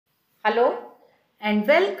Hello and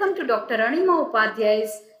welcome to Dr. Anima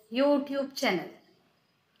Upadhyay's YouTube channel.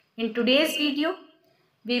 In today's video,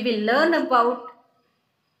 we will learn about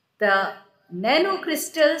the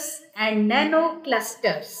nanocrystals and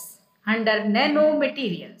nanoclusters under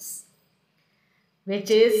nanomaterials, which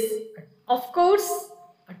is of course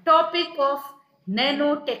a topic of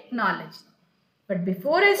nanotechnology. But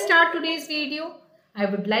before I start today's video, I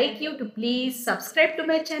would like you to please subscribe to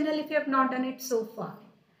my channel if you have not done it so far,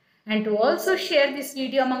 and to also share this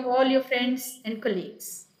video among all your friends and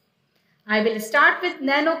colleagues. I will start with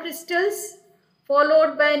nanocrystals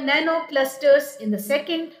followed by nanoclusters in the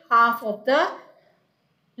second half of the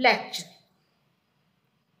lecture.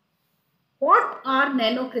 What are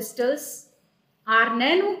nanocrystals? Are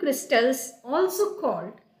nanocrystals also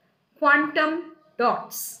called quantum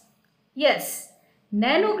dots? Yes,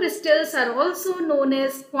 nanocrystals are also known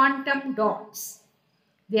as quantum dots.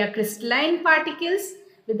 They are crystalline particles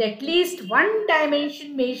with at least one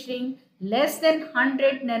dimension measuring less than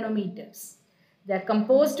 100 nanometers. They are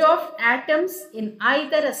composed of atoms in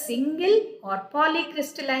either a single or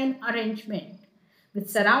polycrystalline arrangement with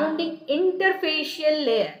surrounding interfacial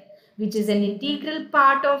layer, which is an integral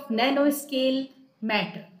part of nanoscale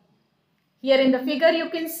matter. Here in the figure you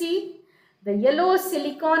can see the yellow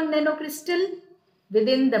silicon nanocrystal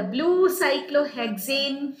within the blue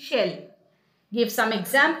cyclohexane shell. Give some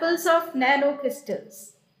examples of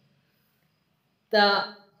nanocrystals.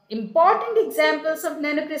 The important examples of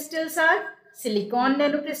nanocrystals are silicon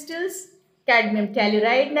nanocrystals, cadmium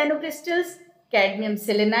telluride nanocrystals, cadmium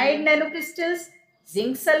selenide nanocrystals,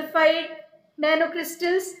 zinc sulfide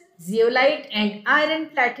nanocrystals, zeolite and iron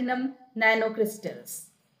platinum nanocrystals.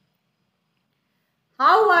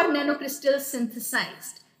 How are nanocrystals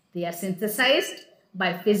synthesized? They are synthesized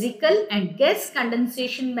by physical and gas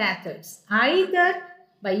condensation methods, either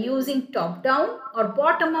by using top-down or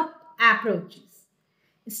bottom-up approaches.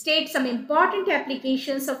 State some important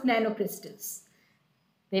applications of nanocrystals.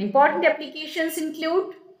 The important applications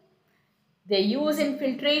include their use in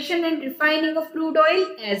filtration and refining of crude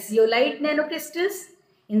oil as zeolite nanocrystals,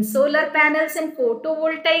 in solar panels and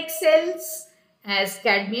photovoltaic cells as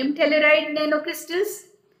cadmium telluride nanocrystals,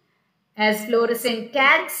 as fluorescent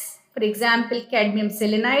tags, for example cadmium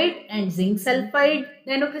selenide and zinc sulfide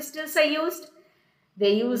nanocrystals are used.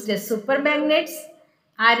 They are used as supermagnets.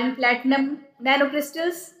 Iron platinum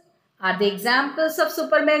nanocrystals are the examples of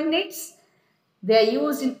supermagnets. They are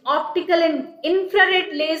used in optical and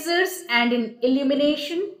infrared lasers and in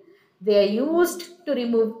illumination. They are used to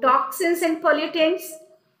remove toxins and pollutants.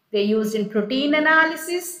 They are used in protein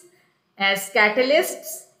analysis as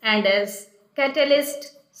catalysts and as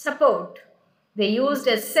catalyst support. They are used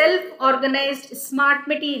as self-organized smart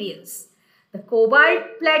materials. The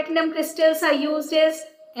cobalt platinum crystals are used as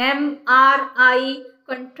MRI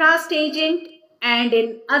contrast agent and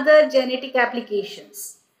in other genetic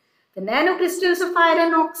applications. The nanocrystals of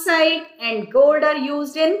iron oxide and gold are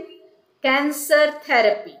used in cancer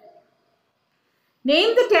therapy.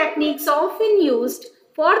 Name the techniques often used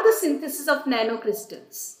for the synthesis of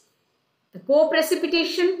nanocrystals. The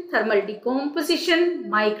co-precipitation, thermal decomposition,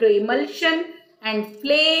 microemulsion and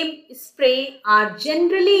flame spray are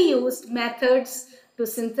generally used methods to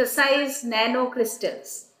synthesize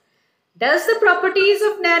nanocrystals. Does the properties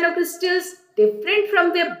of nanocrystals different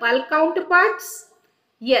from their bulk counterparts?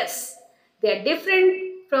 Yes, they are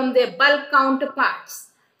different from their bulk counterparts.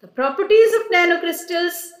 The properties of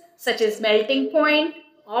nanocrystals such as melting point,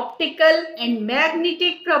 optical and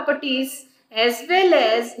magnetic properties as well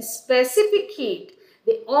as specific heat,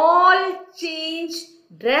 they all change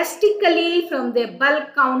drastically from their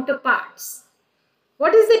bulk counterparts.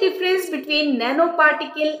 What is the difference between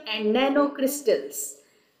nanoparticle and nanocrystals?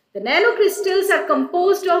 The nanocrystals are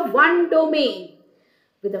composed of one domain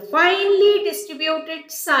with a finely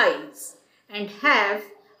distributed size and have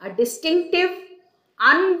a distinctive,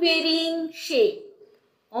 unvarying shape.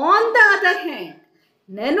 On the other hand,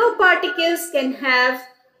 nanoparticles can have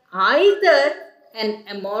either an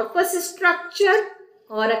amorphous structure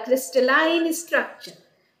or a crystalline structure,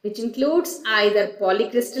 which includes either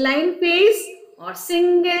polycrystalline phase or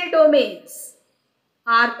single domains.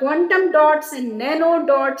 Are quantum dots and nano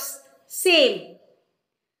dots same?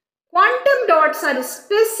 Quantum dots are a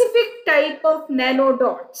specific type of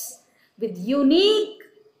nanodots with unique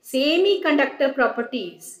semiconductor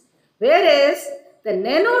properties, whereas the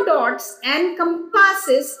nanodots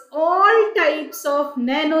encompasses all types of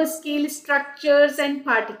nanoscale structures and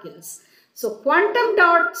particles. So quantum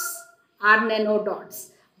dots are nanodots,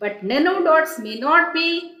 but nanodots may not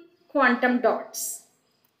be quantum dots.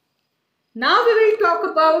 Now we will talk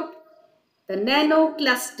about the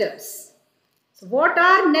nanoclusters. So what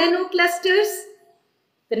are nanoclusters?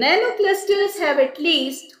 The nanoclusters have at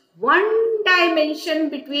least one dimension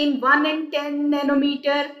between 1 and 10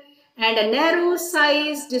 nanometer and a narrow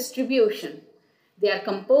size distribution. They are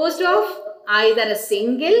composed of either a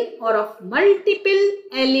single or of multiple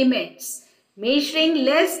elements measuring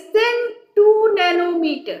less than 2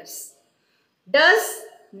 nanometers. Does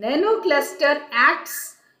nanocluster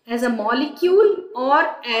acts as a molecule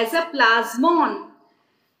or as a plasmon?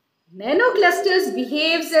 Nanoclusters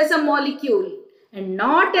behaves as a molecule and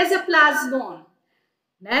not as a plasmon.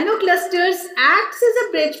 Nanoclusters acts as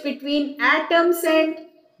a bridge between atoms and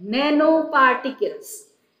nanoparticles.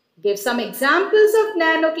 Give some examples of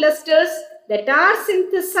nanoclusters that are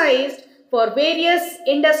synthesized for various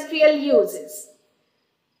industrial uses.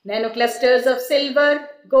 Nanoclusters of silver,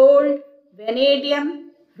 gold,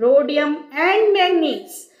 vanadium, rhodium and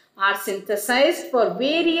manganese are synthesized for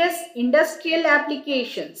various industrial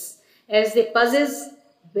applications as they possess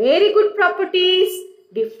very good properties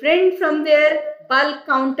different from their bulk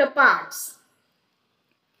counterparts.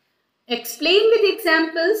 Explain with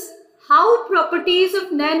examples how properties of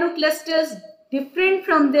nanoclusters different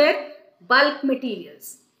from their bulk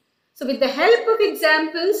materials. So with the help of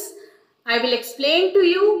examples, I will explain to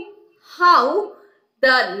you how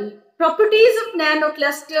the properties of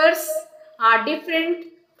nanoclusters are different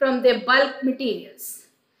from their bulk materials.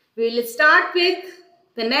 We will start with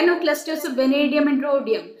the nanoclusters of vanadium and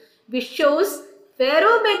rhodium, which shows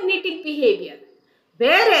ferromagnetic behavior,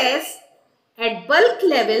 whereas at bulk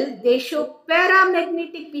level they show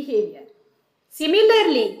paramagnetic behavior.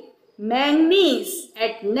 Similarly, manganese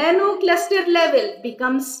at nanocluster level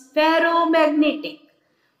becomes ferromagnetic,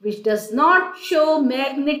 which does not show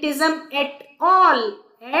magnetism at all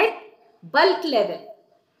at bulk level.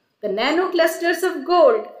 The nanoclusters of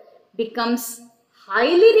gold becomes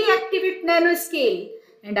highly reactive at nanoscale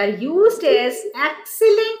and are used as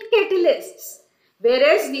excellent catalysts,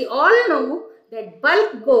 whereas we all know that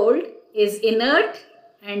bulk gold is inert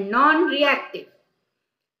and non-reactive.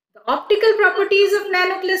 The optical properties of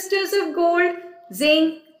nanoclusters of gold,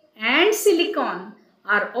 zinc and silicon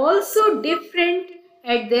are also different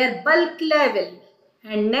at their bulk level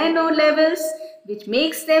and nano levels, which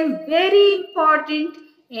makes them very important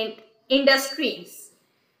in industries.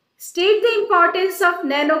 State the importance of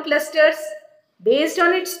nanoclusters based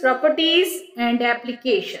on its properties and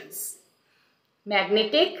applications.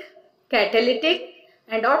 Magnetic, catalytic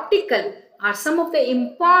and optical are some of the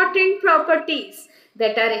important properties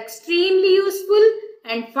that are extremely useful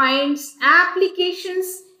and finds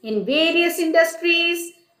applications in various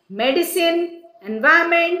industries, medicine,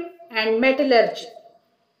 environment and metallurgy.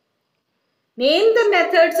 Name the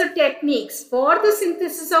methods or techniques for the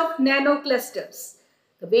synthesis of nanoclusters.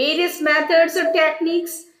 The various methods or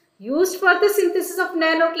techniques used for the synthesis of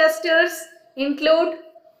nanoclusters include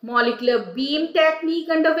molecular beam technique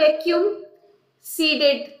under vacuum,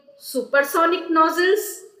 seeded supersonic nozzles,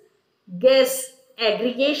 gas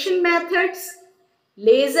aggregation methods,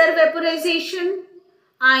 laser vaporization,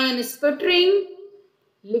 ion sputtering,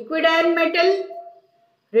 liquid ion metal,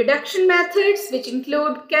 reduction methods which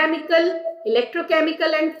include chemical,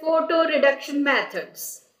 electrochemical and photo reduction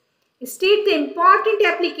methods. State the important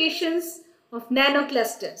applications of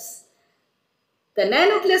nanoclusters. The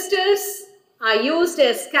nanoclusters are used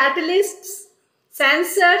as catalysts,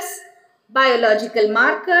 sensors, biological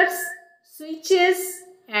markers, switches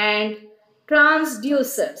and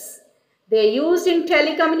transducers. They are used in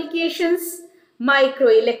telecommunications,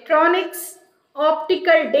 microelectronics,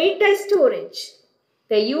 optical data storage.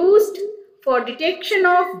 They are used for detection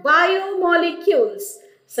of biomolecules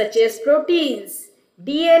such as proteins,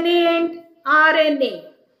 DNA and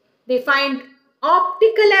RNA. They find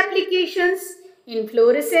optical applications in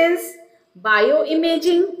fluorescence,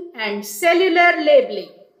 bioimaging and cellular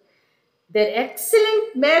labeling. Their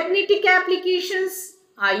excellent magnetic applications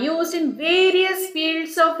are used in various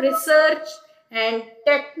fields of research and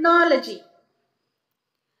technology.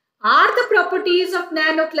 Are the properties of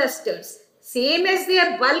nanoclusters same as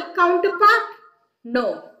their bulk counterpart?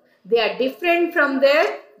 No, they are different from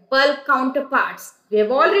their bulk counterparts. We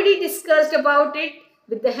have already discussed about it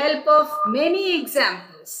with the help of many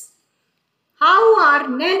examples. How are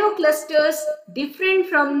nanoclusters different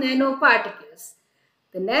from nanoparticles?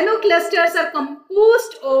 The nanoclusters are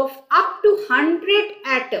composed of up to 100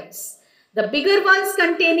 atoms. The bigger ones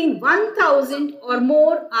containing 1000 or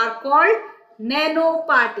more are called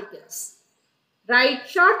nanoparticles. Write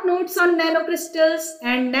short notes on nanocrystals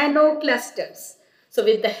and nanoclusters. So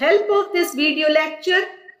with the help of this video lecture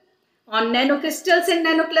on nanocrystals and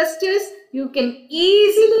nanoclusters, you can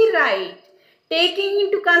easily write, taking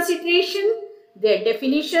into consideration their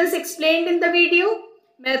definitions explained in the video,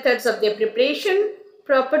 methods of their preparation,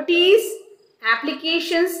 properties,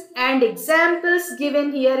 applications and examples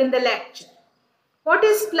given here in the lecture. What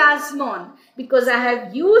is plasmon? Because I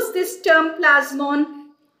have used this term plasmon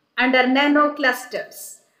under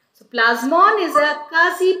nanoclusters. So plasmon is a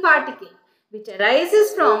quasi-particle which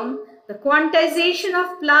arises from the quantization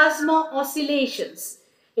of plasma oscillations.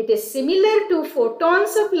 It is similar to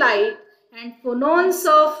photons of light and phonons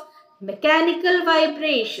of mechanical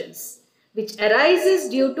vibrations which arises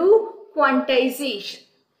due to quantization.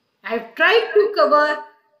 I have tried to cover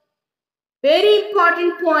very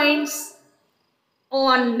important points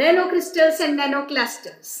on nanocrystals and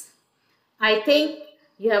nanoclusters. I think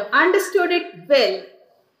you have understood it well.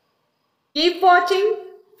 Keep watching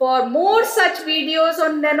for more such videos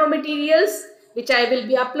on nanomaterials which I will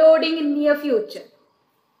be uploading in near future.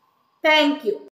 Thank you.